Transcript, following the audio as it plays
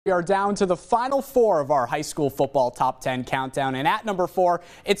We are down to the final four of our high school football top 10 countdown, and at number 4,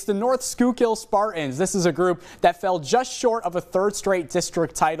 it's the North Schuylkill Spartans. This is a group that fell just short of a third straight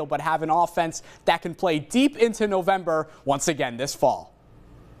district title, but have an offense that can play deep into November once again this fall.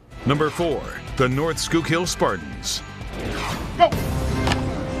 Number 4, the North Schuylkill Spartans.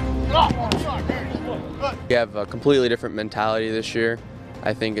 We have a completely different mentality this year.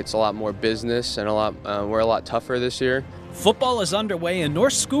 I think it's a lot more business and we're a lot tougher this year. Football is underway and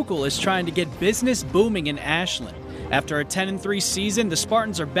North Schuylkill is trying to get business booming in Ashland. After a 10-3 season, the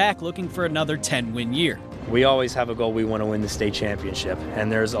Spartans are back looking for another 10-win year. We always have a goal. We want to win the state championship, and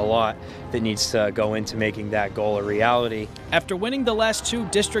there's a lot that needs to go into making that goal a reality. After winning the last 2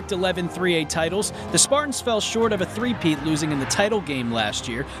 District 11 3A titles, the Spartans fell short of a three-peat, losing in the title game last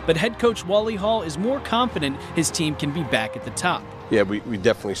year, but head coach Wally Hall is more confident his team can be back at the top. Yeah, we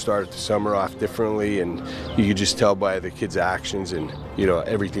definitely started the summer off differently, and you could just tell by the kids' actions and,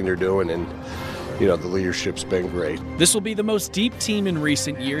 everything they're doing, and, the leadership's been great. This will be the most deep team in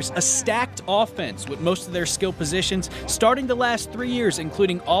recent years, a stacked offense with most of their skill positions starting the last 3 years,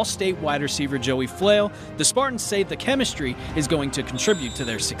 including all-state wide receiver Joey Flail. The Spartans say the chemistry is going to contribute to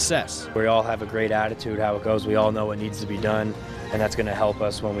their success. We all have a great attitude, how it goes. We all know what needs to be done, and that's going to help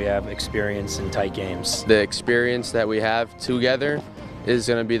us when we have experience in tight games. The experience that we have together is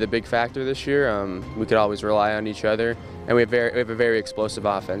going to be the big factor this year. We could always rely on each other, and we have a very explosive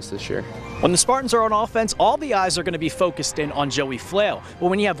offense this year. When the Spartans are on offense, all the eyes are going to be focused in on Joey Flail.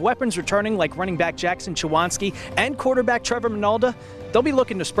 But when you have weapons returning like running back Jackson Chawanski and quarterback Trevor Minalda, they'll be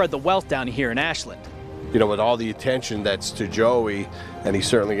looking to spread the wealth down here in Ashland. With all the attention that's to Joey, and he's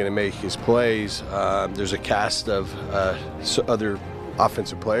certainly going to make his plays, there's a cast of other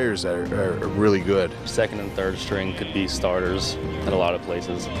offensive players that are really good. Second and third string could be starters at a lot of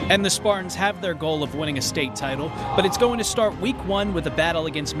places. And the Spartans have their goal of winning a state title, but it's going to start week 1 with a battle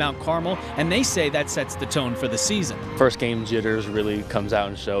against Mount Carmel, and they say that sets the tone for the season. First game jitters really comes out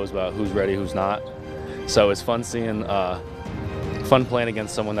and shows about who's ready, who's not. So it's fun seeing, fun playing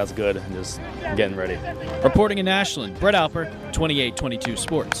against someone that's good and just getting ready. Reporting in Ashland, Brett Alper, 28-22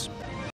 Sports.